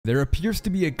There appears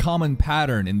to be a common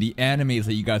pattern in the animes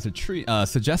that you guys are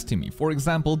suggesting me. For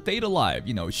example, Date Alive,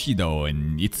 you know, Shido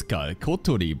and Itsuka,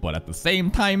 Kotori, but at the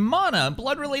same time, Mana,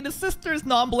 blood-related sisters,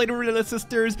 non-blood-related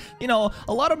sisters, you know,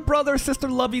 a lot of brother-sister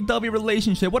lovey-dovey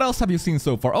relationship. What else have you seen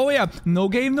so far? Oh yeah, No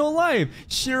Game, No Life,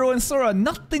 Shiro and Sora,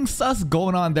 nothing sus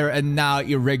going on there, and now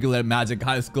Irregular Magic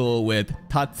High School with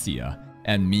Tatsuya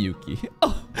and Miyuki.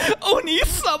 Oh,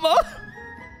 Oni-sama!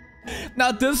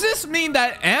 Now, does this mean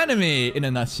that anime, in a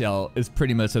nutshell, is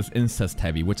pretty much just incest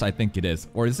heavy, which I think it is?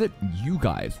 Or is it you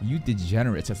guys, you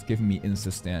degenerates, just giving me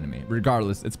incest anime?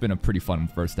 Regardless, it's been a pretty fun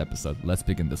first episode. Let's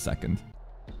begin the second.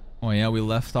 Oh yeah, we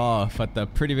left off at the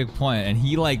pretty big point, and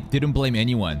he like didn't blame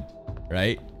anyone,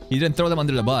 right? He didn't throw them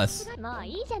under the bus.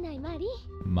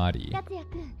 Mari.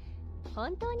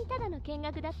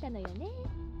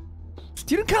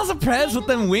 Student council prez with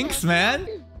them winks, man.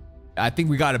 I think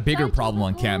we got a bigger problem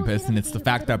on campus, and it's the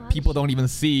fact that people don't even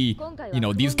see, you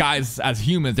know, these guys as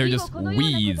humans. They're just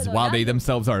weeds, while they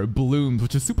themselves are blooms,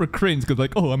 which is super cringe because,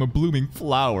 like, oh, I'm a blooming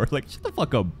flower. Like, shut the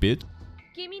fuck up, bitch.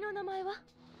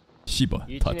 Shiba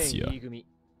Tatsuya.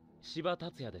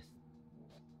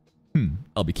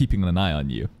 I'll be keeping an eye on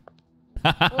you.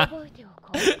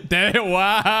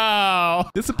 Wow.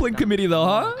 Discipline committee, though,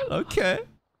 huh? Okay.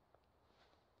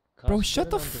 Bro, shut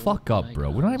the fuck up,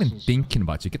 bro. We're not even thinking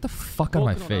about you. Get the fuck out of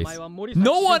my face.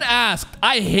 No one asked.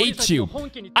 I hate you.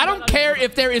 I don't care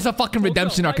if there is a fucking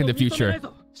redemption arc in the future.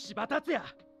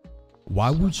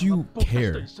 Why would you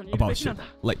care about shit?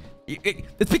 Like,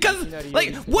 it's because,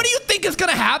 like, what do you think is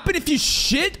gonna happen if you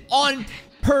shit on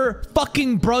her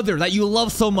fucking brother that you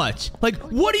love so much? Like,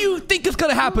 what do you think is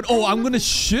gonna happen? Oh, I'm gonna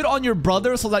shit on your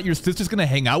brother so that your sister's gonna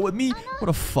hang out with me? What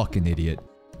a fucking idiot.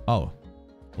 Oh,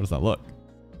 what does that look?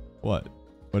 What?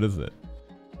 What is it?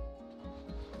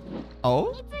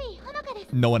 Oh?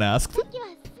 No one asked.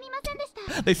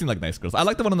 They seem like nice girls. I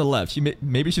like the one on the left.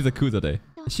 Maybe she's a Kuzade.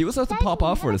 She was supposed to pop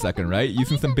off for a second, right?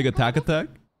 Using some big attack. Did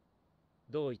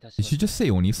she just say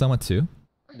Oni-sama too?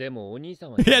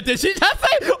 Yeah, did she just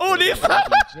say Oni-sama?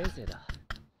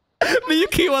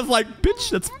 Miyuki was like,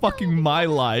 bitch, that's fucking my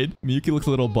line. Miyuki looks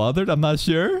a little bothered. I'm not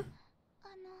sure.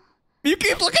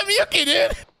 Miyuki, look at Miyuki,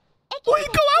 dude. Will you go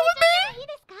out with me?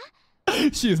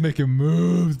 She is making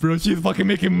moves, bro. She's fucking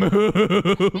making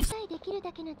moves.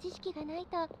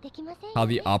 How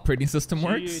the operating system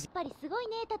works?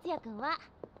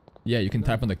 Yeah, you can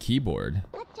type on the keyboard.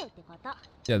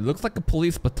 Yeah, it looks like a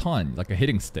police baton, like a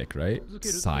hitting stick, right?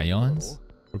 Scions?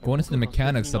 We're going into the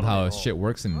mechanics of how shit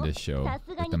works in this show,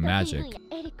 like the magic.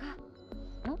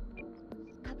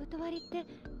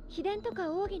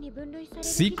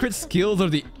 Secret skills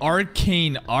of the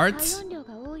arcane arts?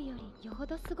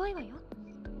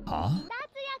 Huh?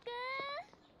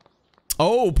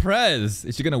 Oh, Prez!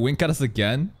 Is she gonna wink at us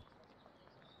again?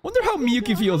 Wonder how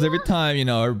Miyuki feels every time, you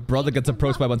know, her brother gets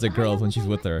approached by a bunch of girls when she's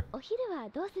with her.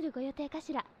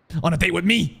 On a date with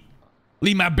me!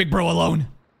 Leave my big bro alone!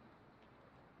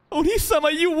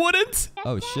 Oni-sama, you wouldn't?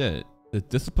 Oh shit. The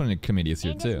disciplinary committee is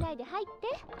here too.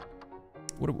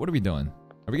 What are we doing?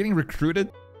 Are we getting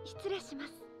recruited?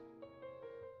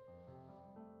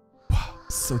 Wow,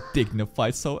 so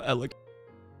dignified, so elegant.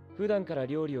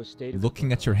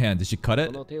 Looking at your hand, did she cut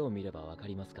it?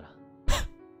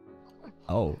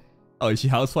 Oh. Oh, is she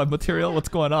housewife material? What's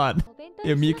going on?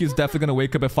 Yeah, Miyuki's definitely gonna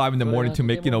wake up at 5 in the morning to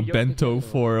make, you know, bento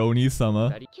for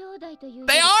Oni-sama.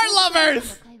 They are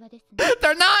lovers!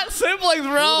 They're not siblings,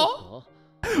 bro!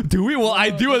 Do we? Well, I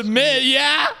do admit,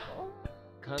 yeah!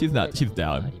 She's not. She's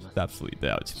down. She's absolutely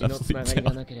down. She's absolutely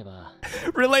down.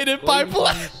 Related by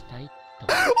blood. What?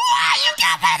 You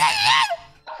can't say that shit!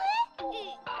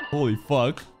 Holy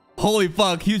fuck. Holy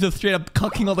fuck. He's just straight up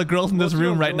cucking all the girls in this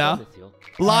room right now.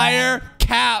 Liar.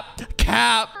 Cap.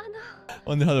 Cap.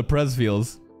 Wonder how the press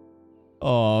feels.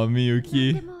 Oh,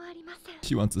 Miyuki.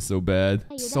 She wants it so bad.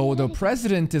 So the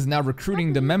president is now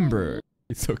recruiting the member.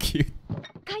 He's so cute.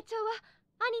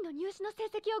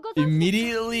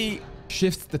 Immediately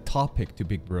shifts the topic to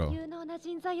Big Bro.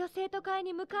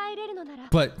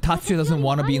 But Tatsuya doesn't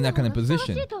want to be in that kind of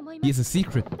position. He is a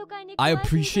secret. I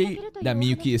appreciate that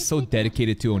Miyuki is so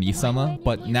dedicated to Oni-sama,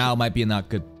 but now might be a not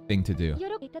good thing to do.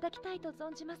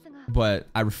 But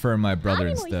I prefer my brother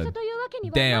instead.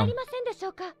 Damn.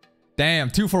 Damn,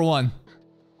 2 for 1.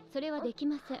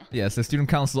 Yes, the student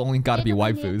council only gotta be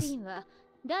waifus.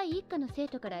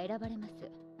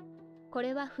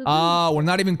 Ah, we're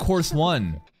not even course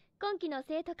 1.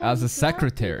 As a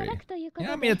secretary.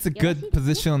 Yeah, I mean, it's a good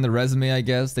position on the resume, I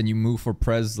guess. Then you move for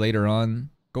prez later on.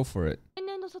 Go for it.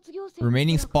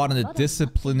 Remaining spot in the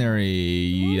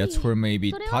disciplinary. That's where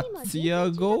maybe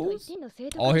Tatsuya goes?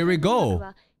 Oh, here we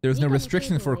go. There's no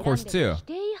restriction for course 2.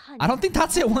 I don't think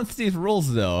Tatsuya wants these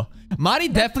rules though. Mari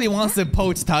definitely wants to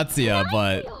poach Tatsuya,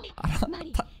 but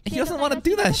he doesn't want to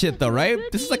do that shit though, right?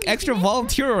 This is like extra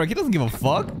volunteer work. He doesn't give a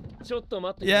fuck.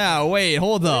 Yeah, wait,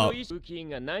 hold up. He just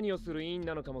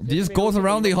goes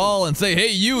around the hall and say,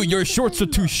 hey you, your shorts are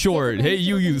too short. Hey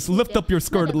you, lift up your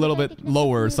skirt a little bit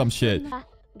lower or some shit.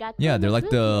 Yeah, they're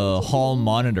like the hall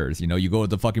monitors, you know? You go to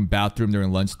the fucking bathroom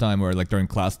during lunchtime or like during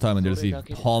class time and there's these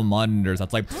hall monitors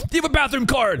that's like, do you have a bathroom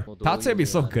card? Tatsuya would be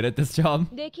so good at this job.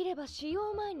 I mean,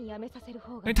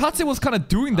 Tatsuya was kind of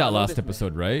doing that last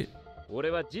episode, right?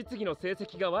 Bullshit!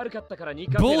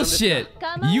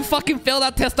 You fucking failed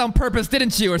that test on purpose,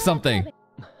 didn't you, or something?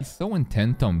 He's so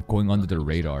intent on going under the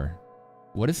radar.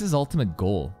 What is his ultimate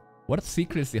goal? What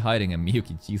secret is he hiding in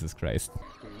Miyuki? Jesus Christ.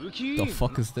 The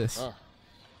fuck is this?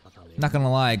 Not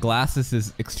gonna lie, Glasses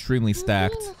is extremely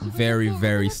stacked. Very,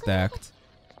 very stacked.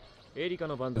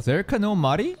 Is Erika no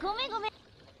Mari? You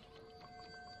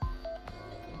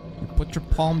put your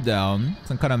palm down,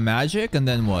 some kind of magic, and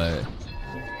then what?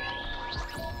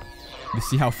 You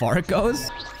see how far it goes?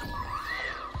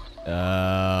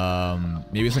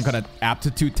 Maybe some kind of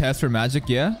aptitude test for magic,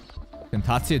 yeah? Can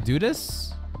Tatsuya do this?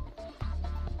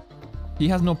 He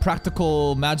has no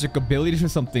practical magic abilities or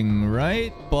something,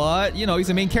 right? But, you know, he's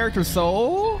the main character,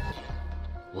 so...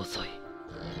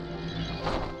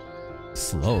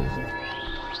 Slow.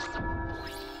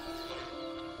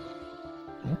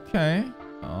 Okay.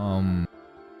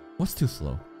 What's too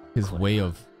slow? His way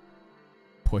of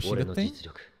pushing a thing?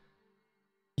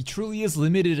 He truly is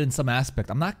limited in some aspect.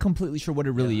 I'm not completely sure what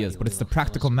it really is, but it's the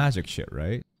practical magic shit,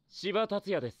 right?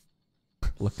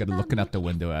 Looking out the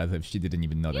window as if she didn't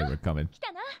even know they were coming.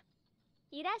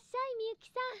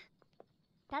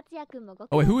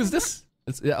 Oh wait, who is this?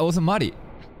 It wasn't Mari.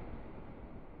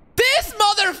 This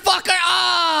motherfucker!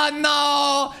 Ah,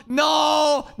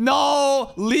 no!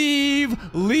 Leave!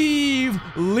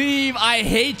 I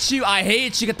hate you!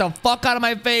 Get the fuck out of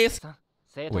my face!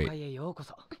 Wait,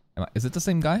 is it the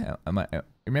same guy?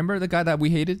 Remember the guy that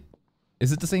we hated?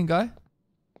 Is it the same guy?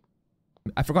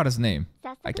 I forgot his name.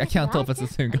 I can't tell if it's the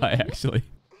same guy, actually.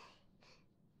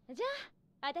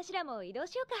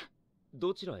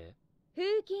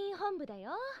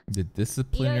 The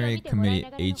Disciplinary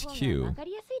Committee HQ.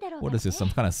 What is this?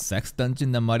 Some kind of sex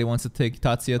dungeon that Mari wants to take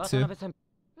Tatsuya to?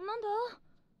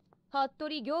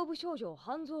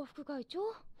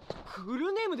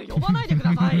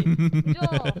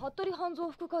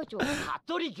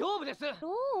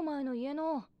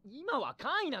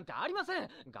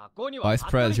 Vice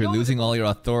Pres, you're losing all your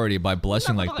authority by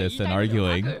blushing like this and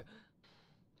arguing.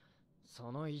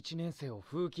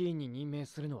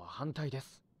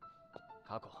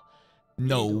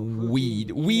 No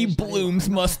weed. Weed blooms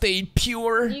must stay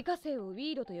pure.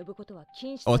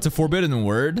 Oh, it's a forbidden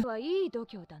word?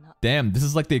 Damn, this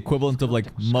is like the equivalent of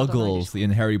like muggles in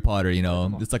Harry Potter, you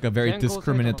know? It's like a very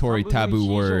discriminatory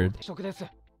taboo word.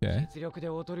 Okay.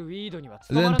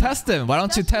 Then test him. Why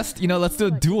don't you test, you know, let's do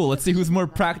a duel. Let's see who's more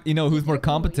who's more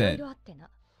competent.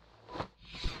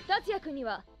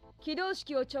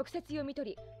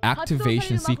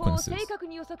 Activation sequences.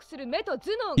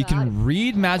 He can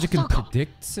read magic and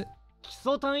predict it.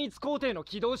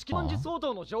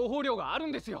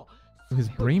 His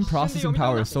brain processing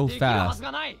power is so fast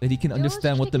that he can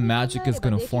understand what the magic is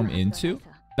going to form into.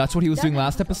 That's what he was doing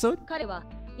last episode?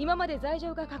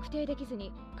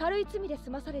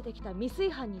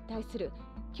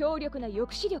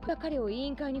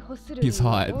 He's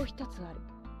hot.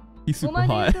 He's super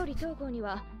hot.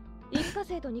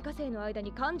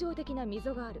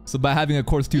 So by having a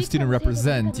course 2 student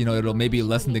represent, you know, it'll maybe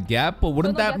lessen the gap, but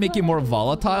wouldn't that make it more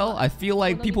volatile? I feel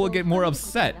like people would get more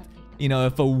upset, you know,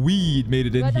 if a weed made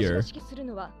it in here.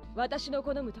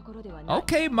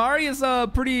 Okay, Mari is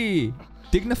pretty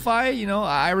dignified, you know,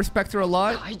 I respect her a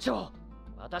lot.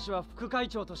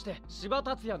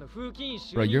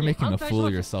 Bro, you're making a fool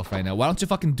of yourself right now. Why don't you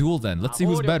fucking duel then? Let's see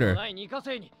who's better.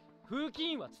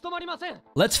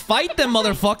 Let's fight them,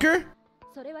 motherfucker!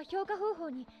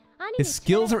 His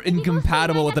skills are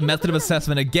incompatible with the method of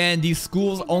assessment. Again, these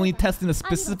schools only test in a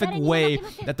specific way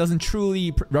that doesn't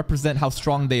truly represent how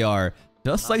strong they are.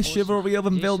 Just like Chivalry of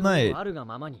Unveiled Knight.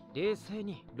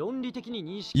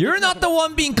 You're not the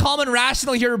one being calm and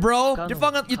rational here, bro! You're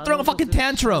throwing a fucking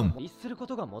tantrum! I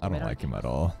don't like him at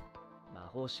all.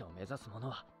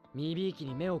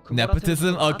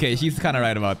 Nepotism? Okay, she's kind of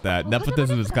right about that.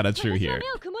 Nepotism is kind of true here.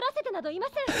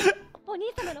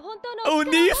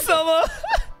 Oni-sama!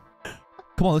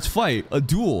 Come on, let's fight. A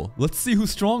duel. Let's see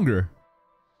who's stronger.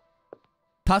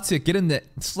 Tatsuya, get in there.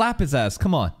 Slap his ass.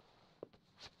 Come on.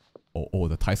 Oh,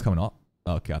 the tie's coming up.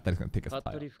 Okay, I thought he was going to take his tie.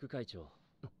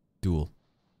 Duel.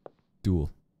 Duel.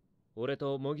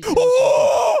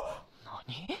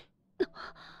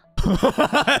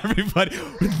 Everybody,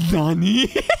 Nani?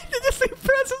 Did you see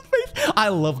Francis' face? I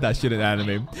love that shit in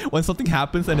anime. When something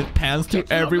happens and it pans to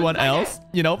everyone else,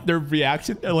 you know, their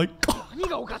reaction, they're like,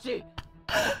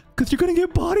 because you're gonna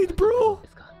get bodied, bro.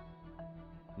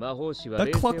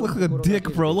 That clock looks like a dick,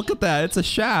 bro. Look at that. It's a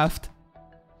shaft.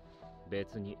 Yeah,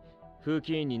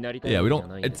 we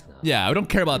don't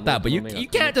care about that, but you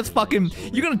can't just fucking,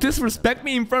 you're gonna disrespect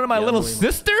me in front of my little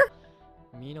sister?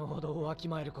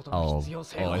 Oh,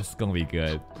 it's gonna be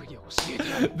good.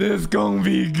 This is gonna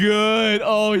be good.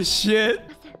 Oh shit.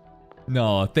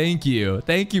 No, thank you.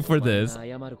 Thank you for this.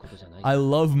 I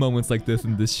love moments like this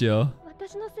in this show.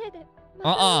 This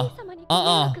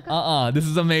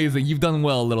is amazing. You've done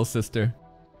well, little sister.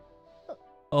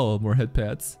 Oh, more head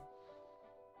pats.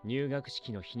 I do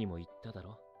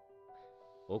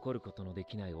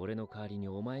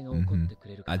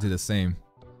the same.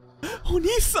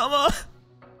 Oni-sama!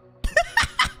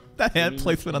 That hand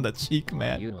placement on the cheek,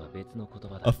 man.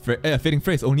 A fitting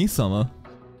phrase. Oni-sama.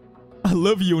 I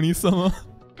love you, Oni-sama.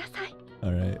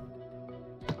 Alright.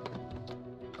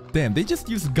 Damn, they just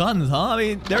used guns, huh? I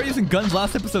mean, they were using guns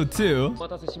last episode too.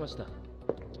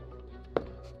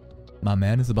 My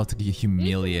man is about to get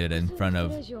humiliated in front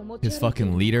of his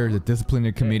fucking leader, the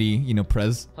disciplinary committee, you know,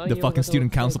 the fucking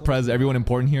student council everyone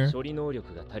important here.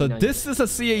 So this is a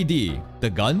CAD. The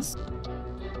guns?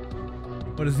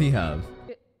 What does he have?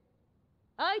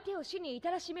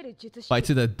 Fight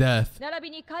to the death.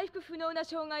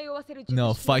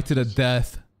 No, fight to the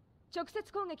death.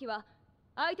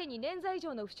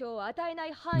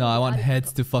 No, I want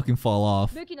heads to fucking fall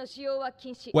off.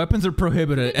 Weapons are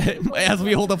prohibited as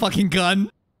we hold a fucking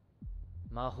gun.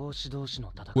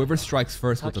 Whoever strikes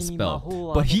first with a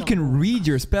spell. But he can read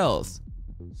your spells.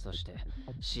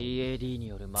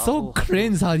 So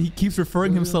cringe how he keeps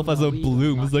referring himself as a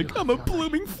bloom. He's like, I'm a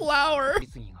blooming flower.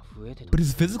 But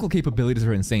his physical capabilities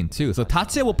are insane too. So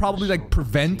Tatsuya will probably like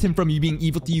prevent him from being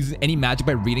able to use any magic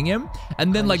by reading him.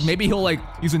 And then like maybe he'll like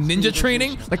use a ninja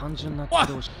training. Like,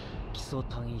 what?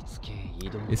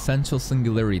 Essential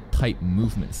singularity type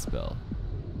movement spell.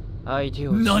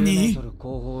 Nani?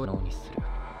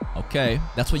 Okay,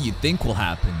 that's what you think will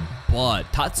happen.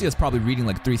 But Tatsuya's probably reading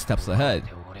like 3 steps ahead.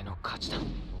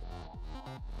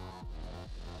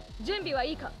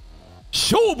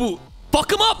 Shobu!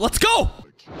 Fuck him up! Let's go!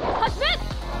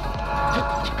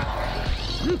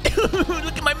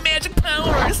 Look at my magic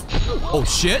powers! Oh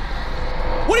shit!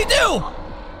 What'd he do?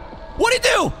 What'd he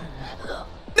do?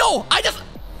 No,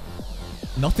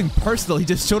 nothing personal, he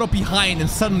just showed up behind and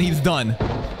suddenly he's done.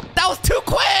 That was too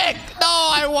quick! No,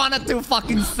 I wanted to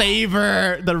fucking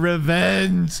savor the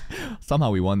revenge.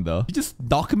 Somehow we won though. He just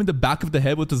knocked him in the back of the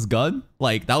head with his gun?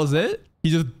 Like, that was it? He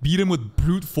just beat him with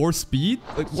brute force speed?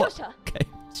 Like, what? Okay,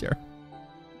 sure.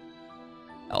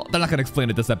 Oh, they're not gonna explain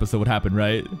it this episode what happened,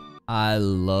 right? I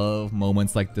love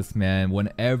moments like this, man.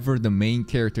 Whenever the main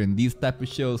character in these type of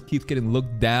shows keeps getting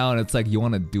looked down, it's like you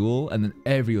want a duel, and then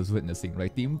everyone's witnessing,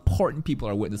 right? The important people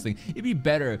are witnessing. It'd be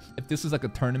better if this was like a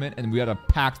tournament and we had a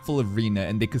packed full arena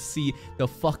and they could see the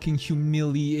fucking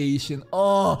humiliation.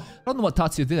 Oh, I don't know what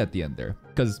Tatsuya did at the end there,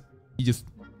 because he just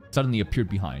suddenly appeared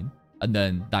behind, and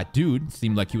then that dude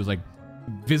seemed like he was like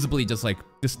visibly just like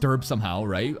disturbed somehow,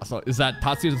 right? So is that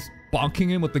Tatsuya just bonking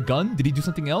him with the gun? Did he do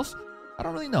something else? I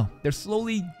don't really know. They're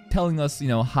slowly telling us, you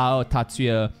know, how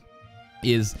Tatsuya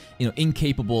is, you know,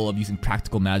 incapable of using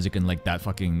practical magic and like that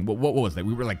fucking, what was that?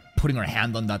 We were like putting our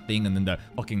hand on that thing and then the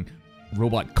fucking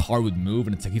robot car would move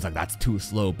and it's like, he's like, that's too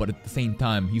slow. But at the same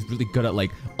time, he's really good at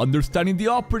like understanding the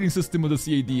operating system of the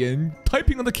CAD and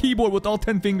typing on the keyboard with all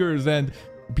 10 fingers and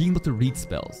being able to read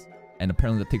spells. And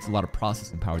apparently that takes a lot of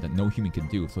processing power that no human can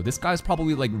do. So this guy's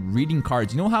probably like reading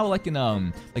cards. You know how like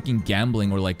in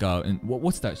gambling or like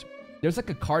what's that? There's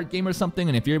like a card game or something,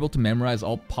 and if you're able to memorize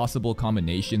all possible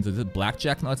combinations, is it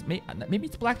blackjack? No, it's maybe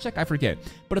it's blackjack. I forget.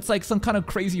 But it's like some kind of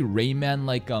crazy Rayman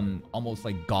like almost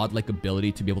like godlike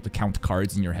ability to be able to count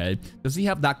cards in your head. Does he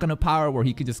have that kind of power where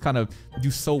he can just kind of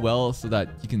do so well so that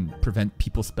he can prevent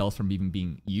people's spells from even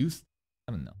being used?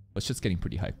 I don't know. But shit's getting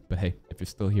pretty hype. But hey, if you're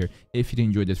still here, if you did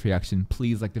enjoy this reaction,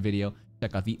 please like the video.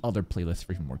 Check out the other playlist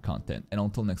for even more content. And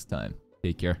until next time,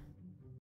 take care.